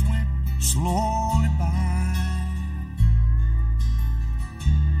years went slowly by,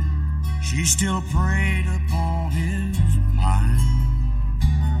 she still preyed upon his mind.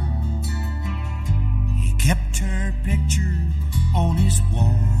 He kept her picture on his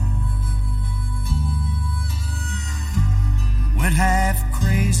wall, went half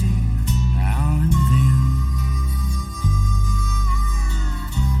crazy now and then,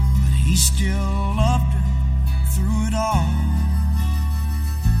 but he still loved her through it all,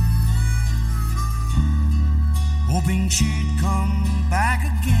 hoping she'd come back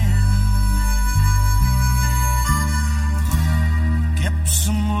again. Kept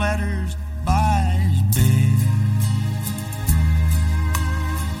some letters by his bed.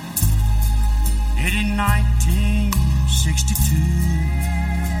 In 1962,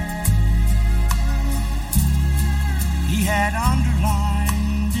 he had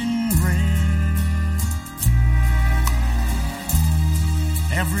underlined in red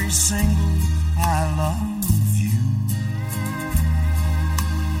every single I love you.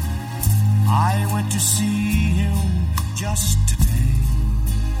 I went to see him just today.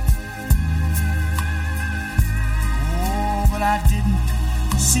 Oh, but I didn't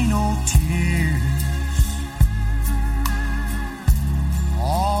see no tears.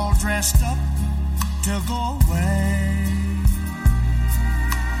 All dressed up to go away.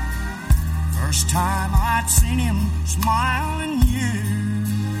 First time I'd seen him smile in years.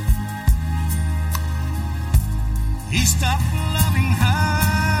 He stopped loving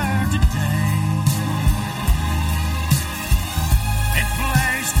her today. They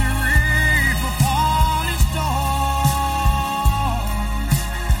placed a wreath upon his door,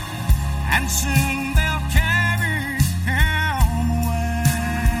 and soon they'll carry him away.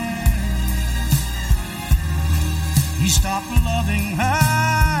 He stopped loving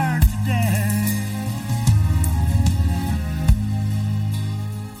her today.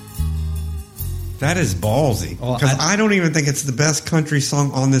 That is ballsy. Because I don't even think it's the best country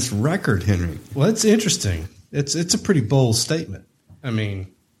song on this record, Henry. Well, it's interesting. It's a pretty bold statement. I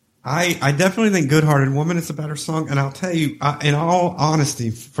mean, I definitely think Good Hearted Woman is a better song. And I'll tell you, in all honesty,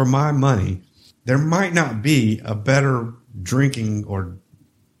 for my money, there might not be a better drinking or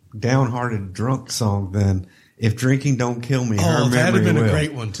downhearted drunk song than If Drinking Don't Kill Me. oh, that would have been will. a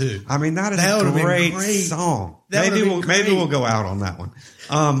great one too. I mean, that is That a would've been great great. song. That Maybe would've been great. we'll go out on that one.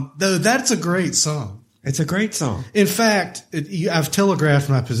 Though that's a great song. It's a great song. In fact, I've telegraphed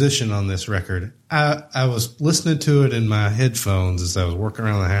my position on this record. I was listening to it in my headphones as I was working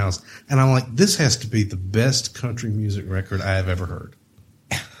around the house, and I'm like, this has to be the best country music record I have ever heard.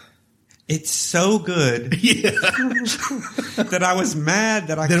 It's so good that I was mad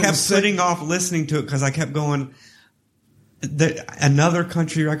that I kept putting off listening to it because I kept going, another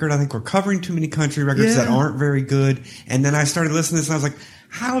country record. I think we're covering too many country records that aren't very good. And then I started listening to this and I was like,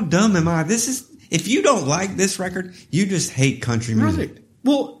 how dumb am I? If you don't like this record, you just hate country music. Right.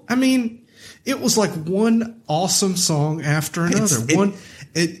 Well, I mean, It was like one awesome song after another.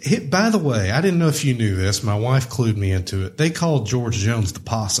 It hit. By the way, I didn't know if you knew this. My wife clued me into it. They called George Jones the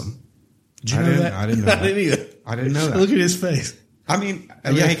possum. Did you know that? I didn't know that. I didn't either. I didn't know that. Look at his face. I mean,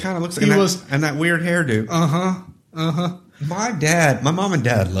 yeah, he kind of looks like and that weird hairdo. My mom and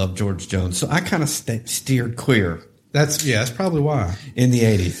dad loved George Jones, so I kind of steered clear. That's probably why. In the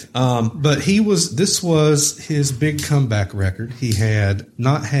 80s. But this was his big comeback record. He had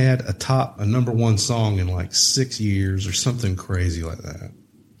not had a number one song in like 6 years or something crazy like that.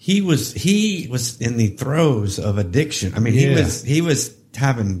 He was in the throes of addiction. I mean, he was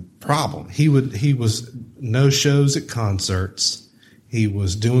having problems. He was no shows at concerts. He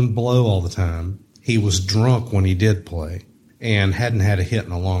was doing blow all the time. He was drunk when he did play and hadn't had a hit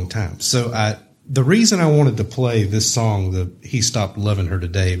in a long time. So the reason I wanted to play this song, He Stopped Loving Her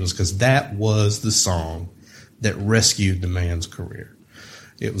Today, was because that was the song that rescued the man's career.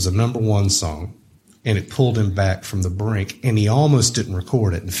 It was a number one song, and it pulled him back from the brink, and he almost didn't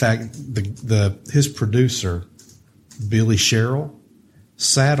record it. In fact, his producer, Billy Sherrill,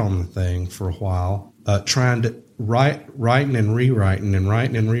 sat on the thing for a while, trying to writing and rewriting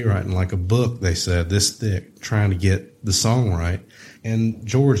like a book, they said, this thick, trying to get the song right. And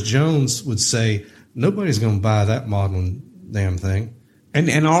George Jones would say, nobody's going to buy that modeling damn thing.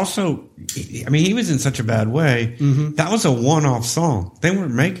 And also, I mean, he was in such a bad way. Mm-hmm. That was a one-off song. They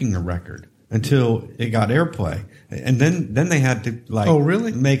weren't making a record until it got airplay. And then they had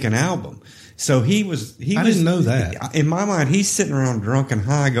to make an album. So I didn't know that. In my mind, he's sitting around drunk and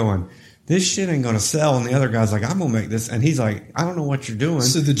high going, this shit ain't going to sell. And the other guy's like, I'm going to make this. And he's like, I don't know what you're doing.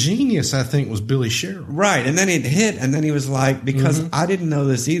 So the genius, I think, was Billy Sherrill. Right. And then it hit. And then he was like, because I didn't know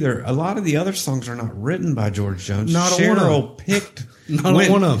this either, a lot of the other songs are not written by George Jones. Not Sherrill picked. Not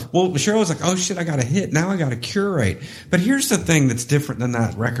one of them. Well, Sherrill was like, oh shit, I got a hit. Now I got to curate. But here's the thing that's different than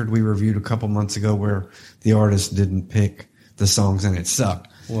that record we reviewed a couple months ago where the artist didn't pick the songs and it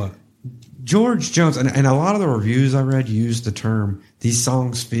sucked. What? George Jones, and a lot of the reviews I read used the term, these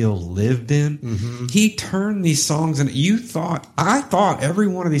songs feel lived in. Mm-hmm. He turned these songs, and I thought every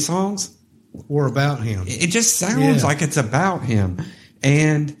one of these songs were about him. It just sounds like it's about him.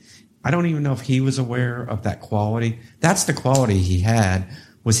 And I don't even know if he was aware of that quality. That's the quality he had,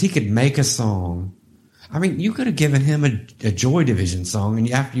 was he could make a song. I mean, you could have given him a Joy Division song,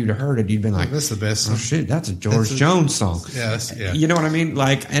 and after you'd heard it, you'd been like, that's the best song. Oh shit, that's a George Jones song. Yeah. You know what I mean?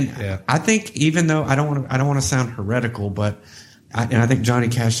 Like, and I think, even though I don't want to sound heretical, but I think Johnny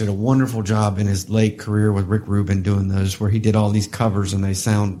Cash did a wonderful job in his late career with Rick Rubin doing those, where he did all these covers and they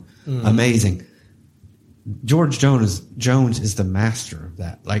sound amazing. George Jones is the master of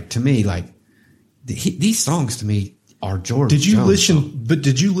that. Like, to me, like these songs to me are George Jones songs. But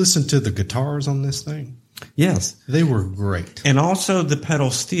did you listen to the guitars on this thing? Yes, they were great, and also the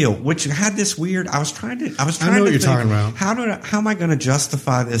pedal steel, which had this weird. I was trying to. I know what you're talking about. How am I going to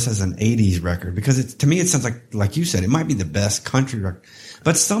justify this as an '80s record? Because to me, it sounds like you said, it might be the best country record.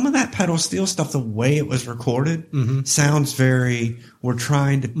 But some of that pedal steel stuff, the way it was recorded, sounds very. We're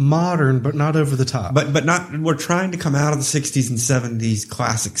trying to modern, but not over the top. But not. We're trying to come out of the '60s and '70s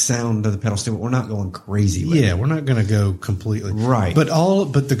classic sound of the pedal steel. But we're not going crazy with it. We're not going to go completely right. But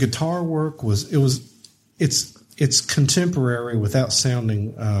the guitar work it's contemporary without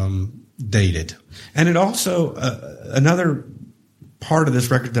sounding dated. And it also another part of this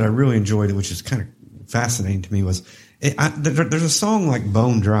record that I really enjoyed, which is kind of fascinating to me, was there's a song like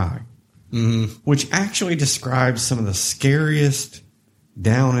Bone Dry, which actually describes some of the scariest,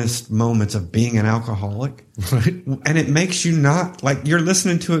 downest moments of being an alcoholic. Right. And it makes you not, like, you're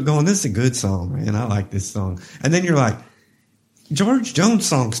listening to it going, this is a good song, man. I like this song. And then you're like, George Jones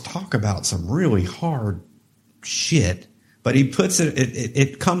songs talk about some really hard shit, but he puts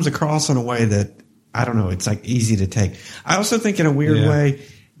it comes across in a way that, I don't know, it's like easy to take. I also think in a weird way,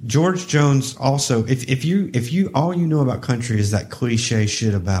 George Jones also, if you all you know about country is that cliche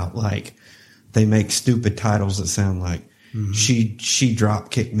shit about, like, they make stupid titles that sound like she drop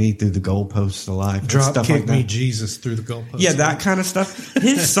kicked me through the goalposts of life. Drop kicked like me Jesus through the goalposts. Yeah, that kind of stuff.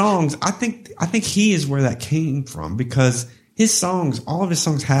 His songs, I think he is where that came from, because his songs, all of his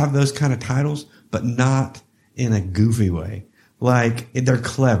songs have those kind of titles, but not in a goofy way. Like, they're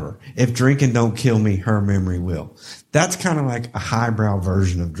clever. If drinking don't kill me, her memory will. That's kind of like a highbrow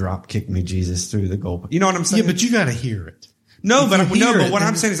version of Drop Kick Me Jesus Through the Goal. You know what I'm saying? Yeah, but you got to hear it. But what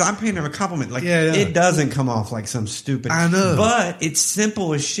I'm saying is I'm paying him a compliment. Like, it doesn't come off like some stupid. I know. But it's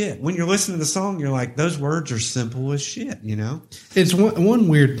simple as shit. When you're listening to the song, you're like, those words are simple as shit, you know? It's one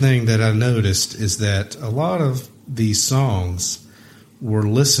weird thing that I noticed is that a lot of these songs were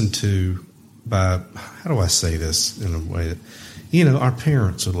listened to by, how do I say this in a way that, our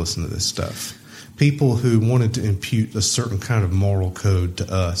parents would listen to this stuff. People who wanted to impute a certain kind of moral code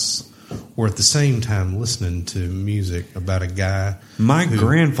to us were at the same time listening to music about a guy. My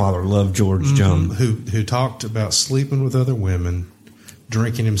grandfather loved George Jones. Who talked about sleeping with other women,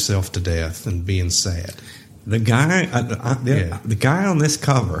 drinking himself to death, and being sad. The guy, the guy on this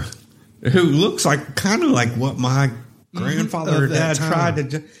cover, who looks like kind of like what my grandfather or dad tried to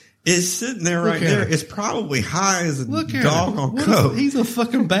do, is sitting there right there. It's probably high as a dog on coke. He's a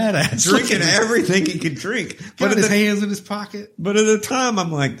fucking badass. Drinking everything he could drink. Got his hands in his pocket. But at the time,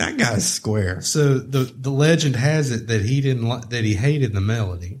 I'm like, that guy's square. So the legend has it that he that he hated the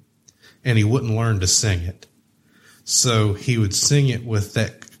melody, and he wouldn't learn to sing it. So he would sing it with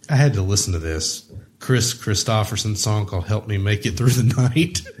that. I had to listen to this Chris Christopherson song called "Help Me Make It Through the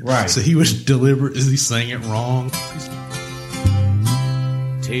Night." Right. So he was deliberately saying it wrong.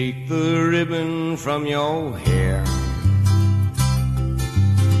 Take the ribbon from your hair,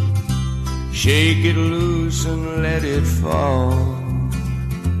 shake it loose and let it fall,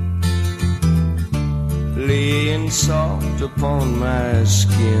 laying soft upon my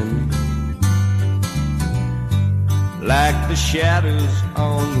skin, like the shadows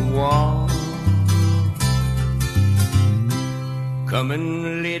on the wall. Come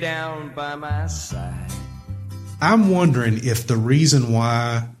and lay down by my side. I'm wondering if the reason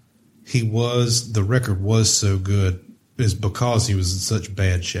why the record was so good is because he was in such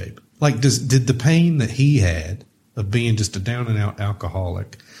bad shape. Like, did the pain that he had of being just a down and out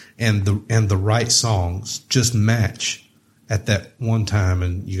alcoholic and the right songs just match at that one time,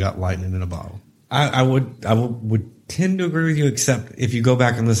 and you got lightning in a bottle? I would tend to agree with you, except if you go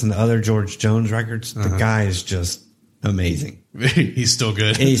back and listen to other George Jones records, the guy is just amazing. He's still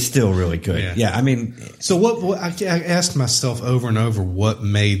good. He's still really good. Yeah, I mean, so what I asked myself over and over, what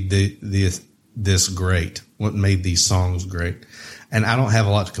made this great? What made these songs great? And I don't have a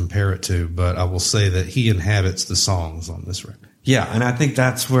lot to compare it to, but I will say that he inhabits the songs on this record. Yeah, and I think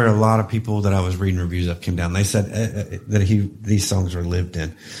that's where a lot of people that I was reading reviews of came down. They said that these songs are lived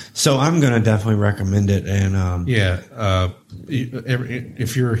in. So I'm going to definitely recommend it. And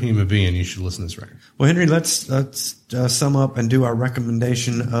if you're a human being, you should listen to this record. Well, Henry, let's sum up and do our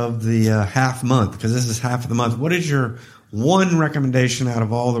recommendation of the half month, because this is half of the month. What is your one recommendation out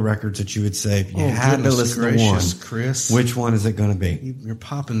of all the records that you would say if you had to listen to one? Chris, which one is it going to be? You're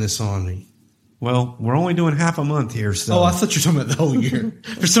popping this on me. Well, we're only doing half a month here, so. Oh, I thought you were talking about the whole year.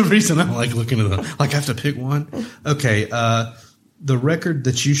 For some reason, I like looking at them. Like, I have to pick one. Okay, the record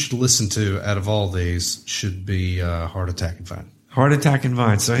that you should listen to out of all these should be Heart Attack and Vine. Heart Attack and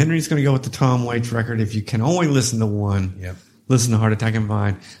Vine. So Henry's going to go with the Tom Waits record. If you can only listen to one, listen to Heart Attack and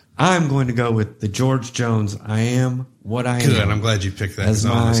Vine. I'm going to go with the George Jones, I Am What I Am. Good, I'm glad you picked that. As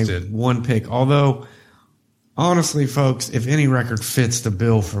my one pick. Although, honestly, folks, if any record fits the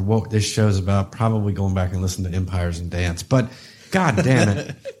bill for what this show's about, probably going back and listen to Empires and Dance. But God damn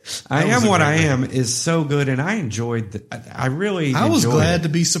it, I Am What I Am is so good, and I enjoyed. I was glad to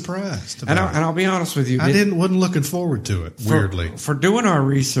be surprised. And I'll be honest with you, wasn't looking forward to it. Weirdly, for doing our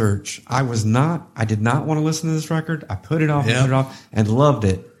research, I did not want to listen to this record. I put it off and loved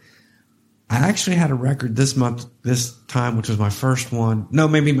it. I actually had a record this time, which was my first one. No,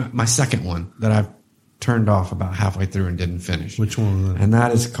 maybe my second one that I've turned off about halfway through and didn't finish. Which one was that? And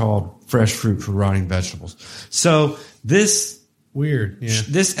that is called Fresh Fruit for Rotting Vegetables. So this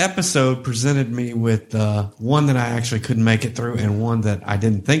episode presented me with one that I actually couldn't make it through and one that I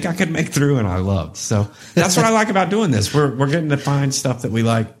didn't think I could make through and I loved. So that's what I like about doing this. We're getting to find stuff that we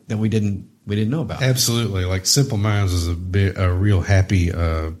like that we didn't know about. Absolutely. Like Simple Minds is a real happy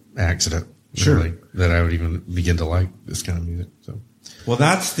accident. Sure. Really, that I would even begin to like this kind of music. So. Well,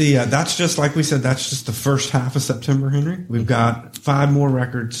 that's just like we said, that's just the first half of September, Henry. We've got 5 more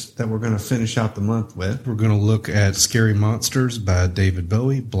records that we're going to finish out the month with. We're going to look at Scary Monsters by David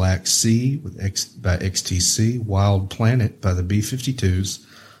Bowie, Black Sea by XTC, Wild Planet by the B-52s,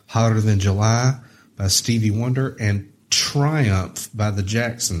 Hotter Than July by Stevie Wonder, and Triumph by the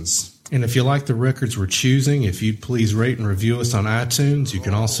Jacksons. And if you like the records we're choosing, if you'd please rate and review us on iTunes. You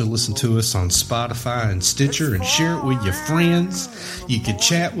can also listen to us on Spotify and Stitcher and share it with your friends. You can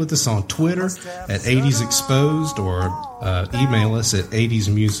chat with us on Twitter at 80s Exposed or email us at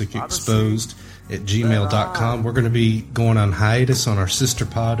 80smusicexposed@gmail.com. We're going to be going on hiatus on our sister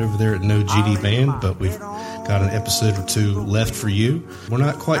pod over there at No GD Band, but we've got an episode or 2 left for you. We're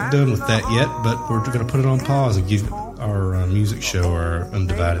not quite done with that yet, but we're going to put it on pause and give our music show our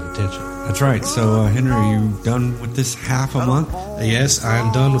undivided attention. That's right. So, Henry, are you done with this half a month? Yes, I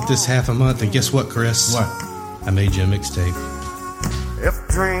am done with this half a month. And guess what, Chris? What? I made you a mixtape. If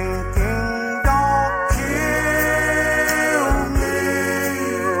drinking don't kill me,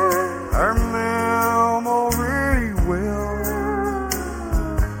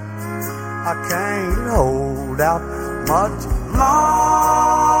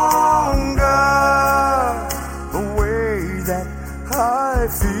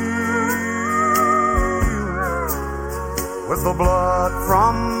 with the blood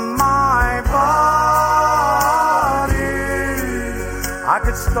from my body, I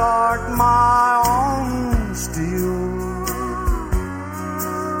could start my own still.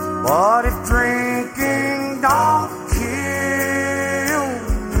 But if drinking don't kill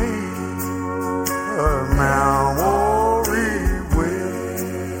me, a memory will.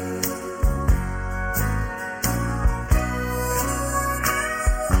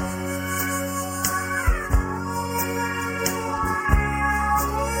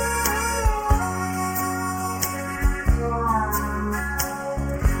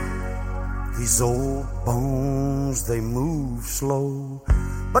 These old bones, they move slow,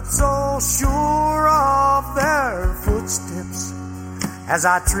 but so sure of their footsteps as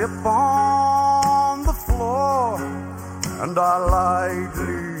I trip on the floor and I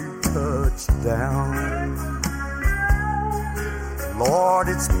lightly touch down. Lord,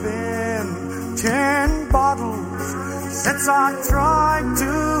 it's been 10 bottles since I tried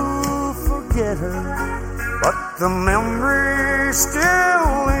to forget her, but the memory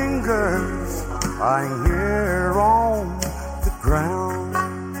still lingers lying here on the ground.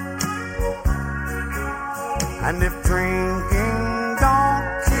 And if drinking don't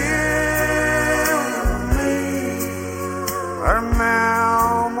kill me, her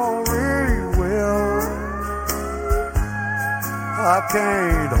memory will. I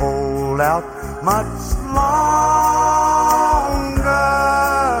can't hold out much longer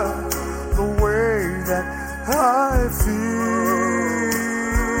the way that I feel,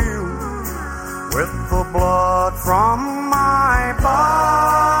 with the blood from my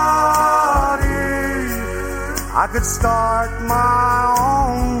body, I could start my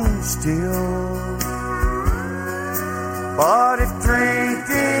own still. But if dreams